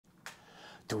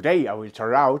Today I will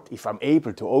try out if I'm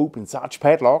able to open such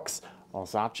padlocks or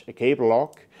such a cable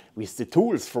lock with the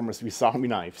tools from a Swiss Army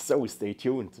knife, so stay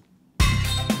tuned.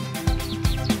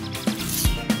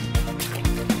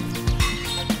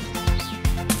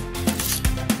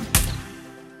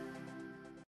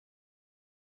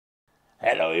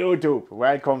 Hello YouTube,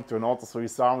 welcome to another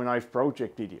Swiss Army knife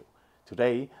project video.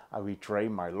 Today I will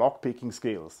train my lock picking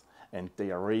skills, and they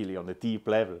are really on a deep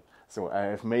level. So I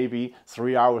have maybe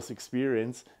 3 hours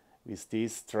experience with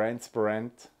these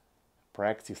transparent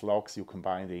practice locks you can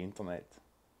buy on the internet.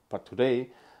 But today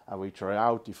I will try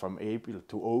out if I'm able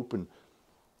to open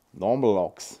normal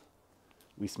locks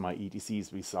with my EDC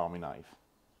Swiss Army knife.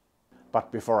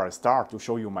 But before I start to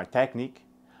show you my technique,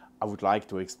 I would like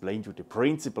to explain to you the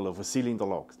principle of a cylinder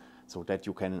lock, so that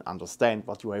you can understand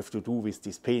what you have to do with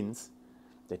these pins,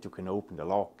 that you can open the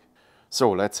lock.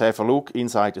 So let's have a look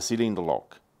inside the cylinder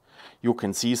lock. You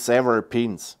can see several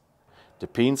pins. The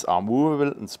pins are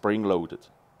movable and spring-loaded.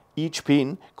 Each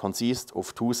pin consists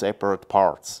of 2 separate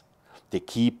parts: the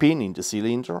key pin in the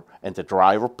cylinder and the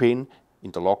driver pin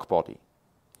in the lock body.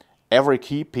 Every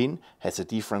key pin has a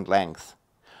different length.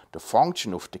 The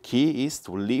function of the key is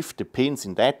to lift the pins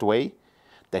in that way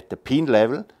that the pin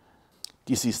level,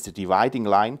 this is the dividing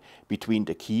line between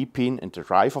the key pin and the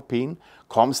driver pin,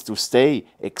 comes to stay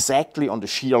exactly on the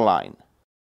shear line.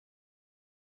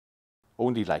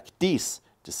 Only like this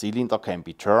the cylinder can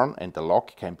be turned and the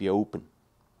lock can be opened.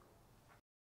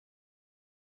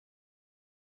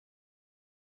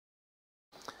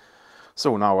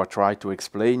 So now I try to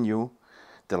explain you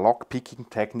the lock picking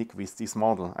technique with this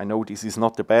model. I know this is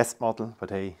not the best model, but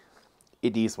hey,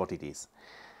 it is what it is.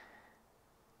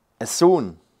 As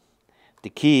soon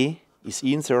the key is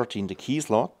inserted in the key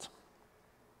slot,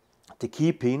 the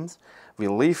key pins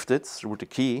will lift it through the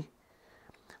key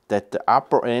that the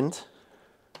upper end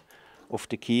of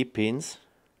the key pins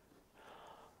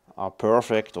are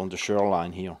perfect on the shear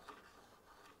line here.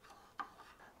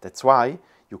 That's why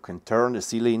you can turn the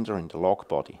cylinder in the lock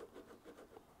body.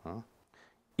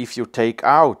 If you take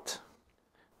out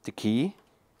the key,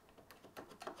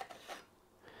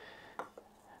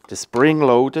 the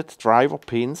spring-loaded driver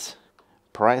pins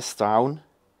press down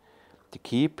the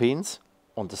key pins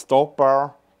on the stop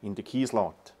bar in the key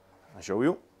slot. I'll show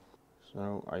you.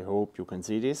 So I hope you can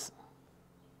see this.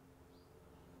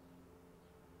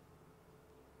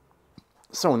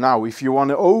 So now if you want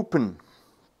to open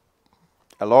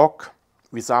a lock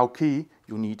without key,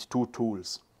 you need 2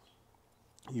 tools.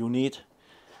 You need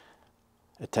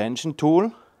a tension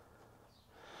tool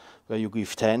where you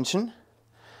give tension,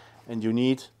 and you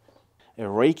need a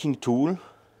raking tool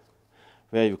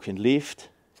where you can lift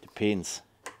the pins.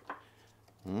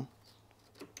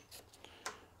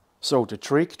 So the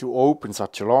trick to open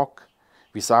such a lock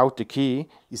without the key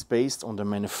is based on the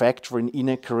manufacturing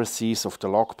inaccuracies of the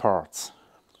lock parts.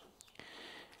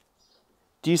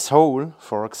 This hole,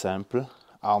 for example,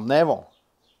 are never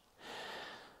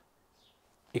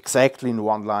exactly in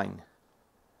one line.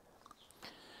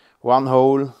 One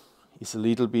hole is a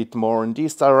little bit more in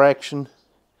this direction,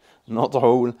 another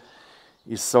hole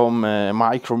is some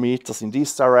micrometers in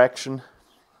this direction.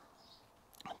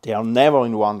 They are never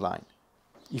in one line.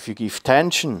 If you give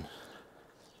tension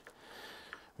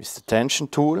with the tension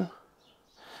tool,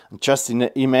 and just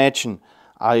imagine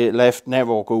I left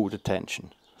never go the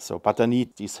tension. So, but I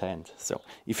need this hand. So,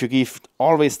 if you give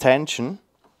always tension,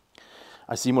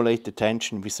 I simulate the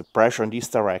tension with the pressure in this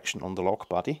direction on the lock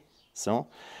body. So,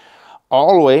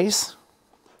 always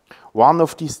one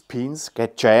of these pins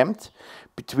get jammed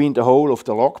between the hole of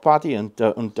the lock body and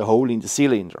the hole in the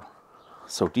cylinder.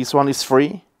 So, this one is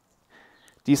free,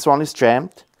 this one is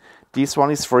jammed, this one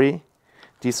is free,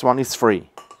 this one is free.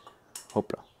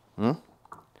 Hoppla.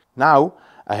 Now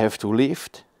I have to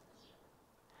lift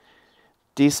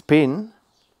this pin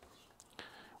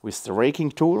with the raking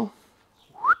tool,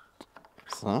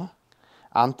 so,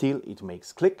 until it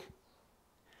makes click,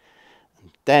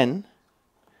 and then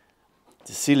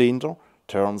the cylinder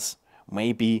turns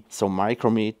maybe some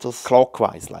micrometers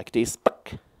clockwise like this,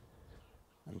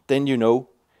 and then you know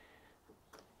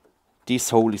this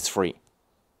hole is free.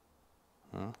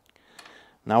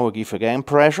 Now I give again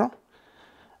pressure,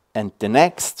 and the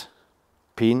next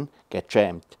pin gets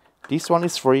jammed. This one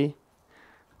is free,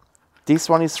 this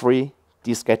one is free,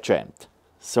 this gets jammed.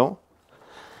 So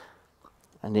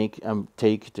I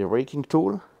take the raking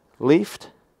tool, lift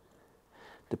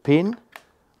the pin,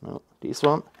 no, this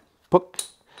one,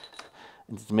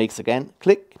 and it makes again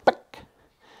click,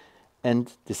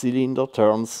 and the cylinder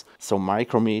turns some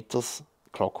micrometers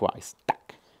clockwise.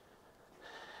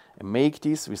 And make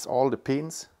this with all the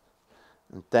pins,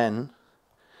 and then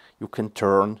you can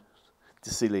turn the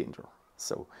cylinder.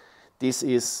 So this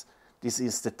is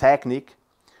the technique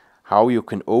how you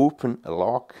can open a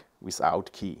lock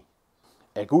without key.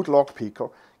 A good lock picker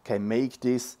can make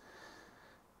this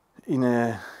in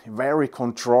a very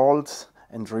controlled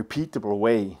and repeatable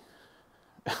way.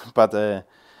 But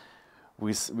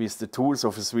with the tools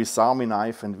of a Swiss Army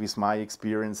knife and with my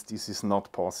experience, this is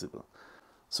not possible.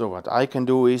 So what I can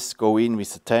do is go in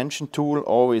with the tension tool,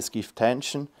 always give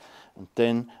tension, and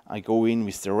then I go in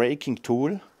with the raking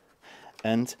tool,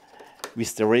 and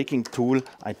with the raking tool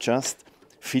I just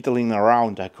fiddling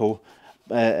around. I go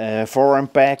forward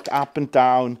and back, up and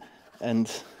down, and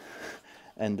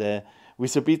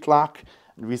with a bit luck,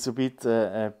 and with a bit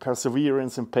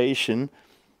perseverance and patience,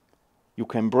 you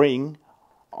can bring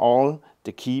all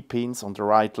the key pins on the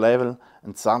right level,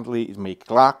 and suddenly it makes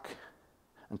clack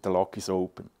and the lock is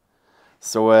open.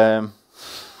 So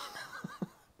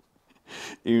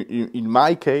in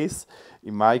my case,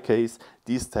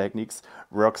 these techniques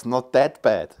works not that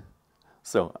bad.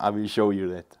 So I will show you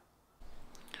that.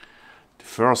 The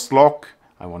first lock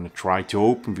I want to try to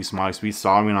open with my Swiss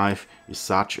Army knife is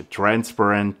such a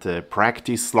transparent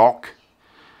practice lock.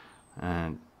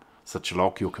 And such a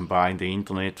lock you can buy on the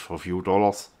internet for a few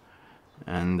dollars.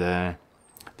 And the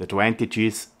advantage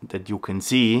is that you can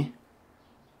see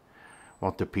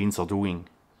what the pins are doing.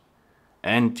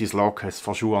 And this lock has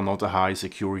for sure not a high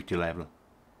security level.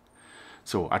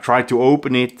 So I try to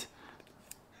open it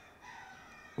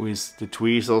with the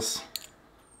tweezers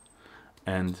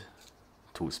and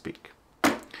toothpick.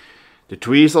 The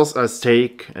tweezers I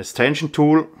take as tension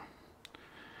tool.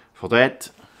 For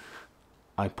that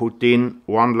I put in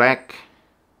one leg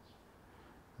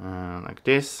like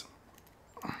this,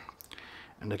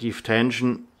 and I give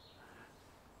tension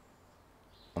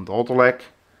on the other leg.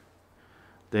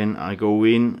 Then I go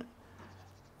in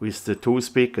with the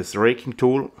toothpick as raking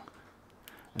tool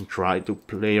and try to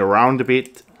play around a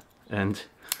bit, and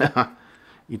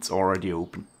it's already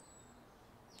open.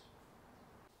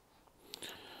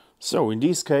 So in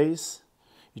this case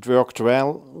it worked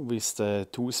well with the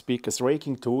toothpick as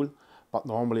raking tool, but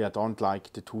normally I don't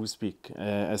like the toothpick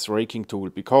as raking tool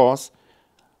because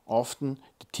often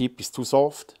the tip is too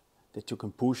soft that you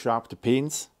can push up the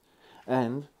pins,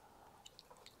 and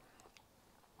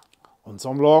on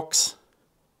some locks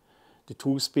the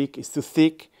toothpick is too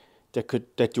thick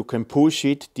that you can push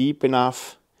it deep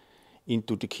enough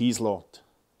into the key slot.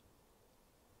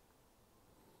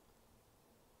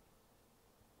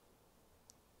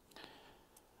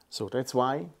 So that's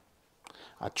why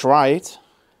I tried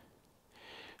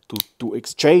to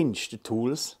exchange the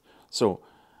tools. So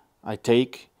I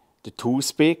take the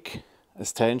toothpick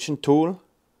as tension tool,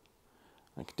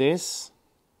 like this.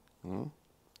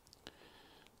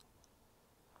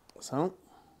 So.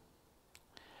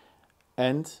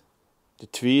 And the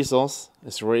tweezers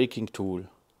as raking tool.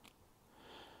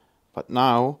 But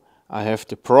now I have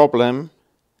the problem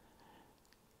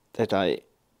that I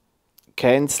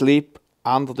can slip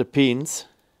under the pins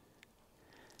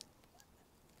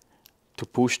to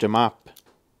push them up.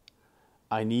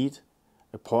 I need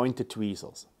a pointed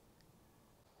tweezers.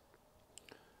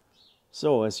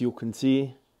 So as you can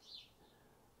see,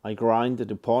 I grinded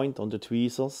the point on the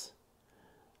tweezers,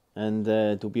 and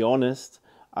to be honest,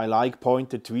 I like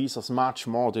pointed tweezers much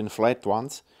more than flat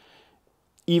ones,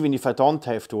 even if I don't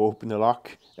have to open a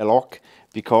lock,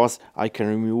 because I can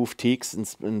remove ticks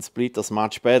and splitters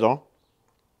much better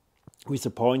with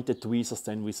a pointed tweezers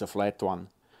than with a flat one.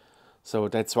 So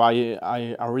that's why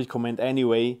I recommend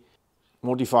anyway,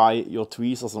 modify your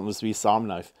tweezers on the Swiss Army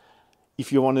knife.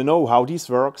 If you want to know how this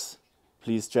works,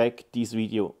 please check this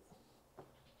video.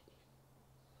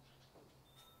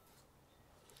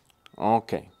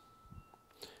 Okay.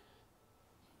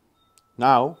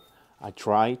 Now I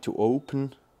try to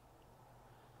open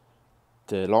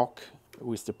the lock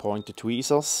with the pointed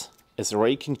tweezers as a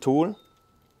raking tool.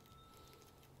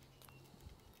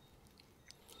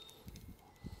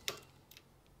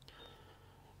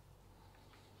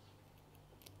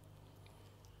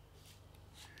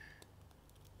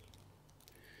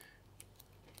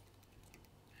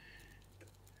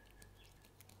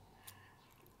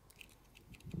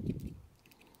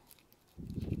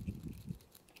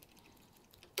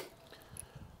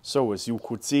 So as you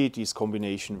could see, this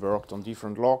combination worked on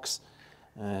different locks.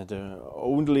 The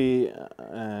only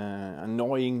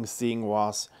annoying thing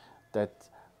was that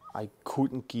I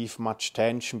couldn't give much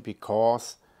tension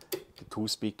because the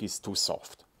toothpick is too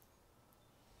soft.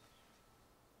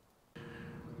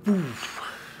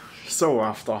 So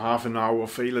after half an hour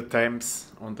fail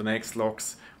attempts on the next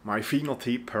locks, my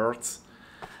fingertip hurts,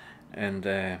 and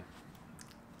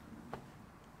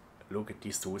look at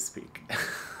this toothpick.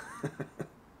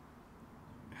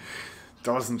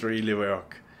 doesn't really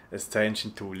work as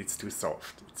tension tool, it's too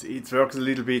soft. It works a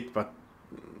little bit, but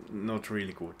not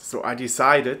really good. So I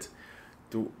decided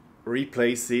to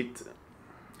replace it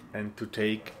and to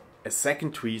take a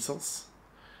second tweezers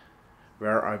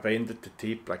where I bended the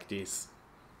tip like this.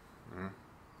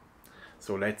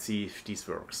 So let's see if this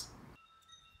works.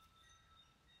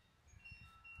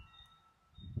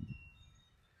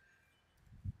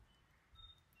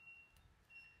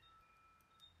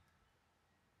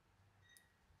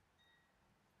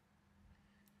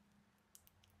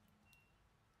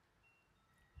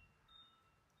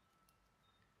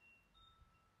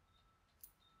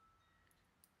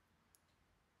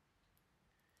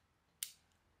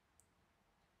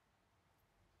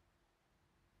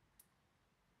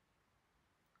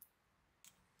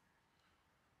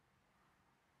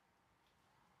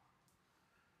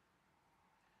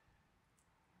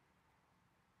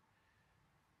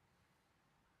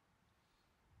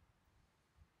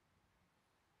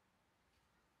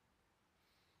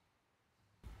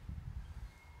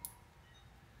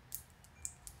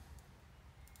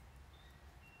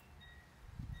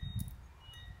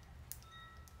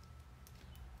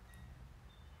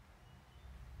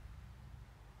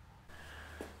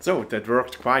 So that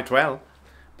worked quite well,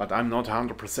 but I'm not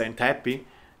 100% happy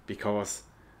because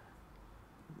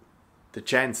the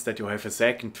chance that you have a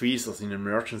second tweezers in an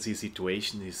emergency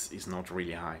situation is not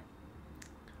really high.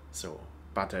 So,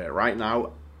 but right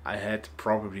now I had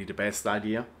probably the best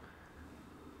idea,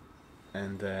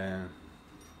 and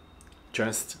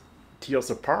just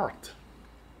tears apart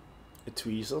the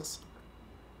tweezers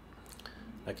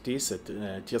like this,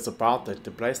 tears apart at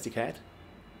the plastic head,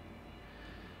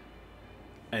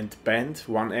 and bend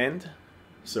one end,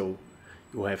 so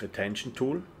you have a tension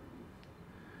tool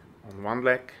on one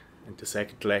leg, and the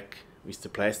second leg with the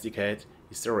plastic head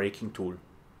is the raking tool.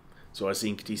 So I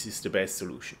think this is the best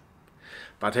solution.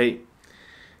 But hey,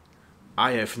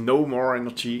 I have no more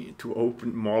energy to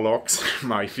open more locks.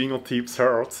 My fingertips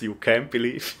hurts, you can't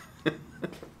believe.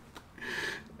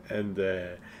 And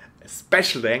a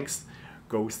special thanks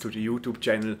goes to the YouTube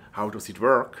channel How Does It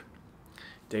Work.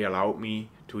 They allowed me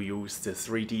to use the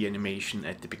 3D animation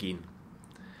at the beginning.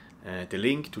 The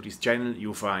link to this channel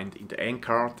you find in the end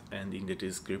card and in the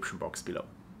description box below.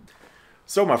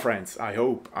 So my friends, I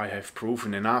hope I have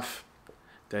proven enough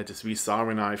that a Swiss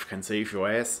Army knife can save your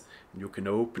ass. You can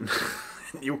open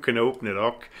you can open a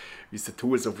lock with the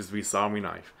tools of a Swiss Army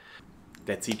knife.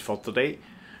 That's it for today.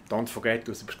 Don't forget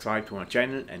to subscribe to my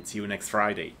channel and see you next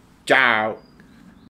Friday. Ciao!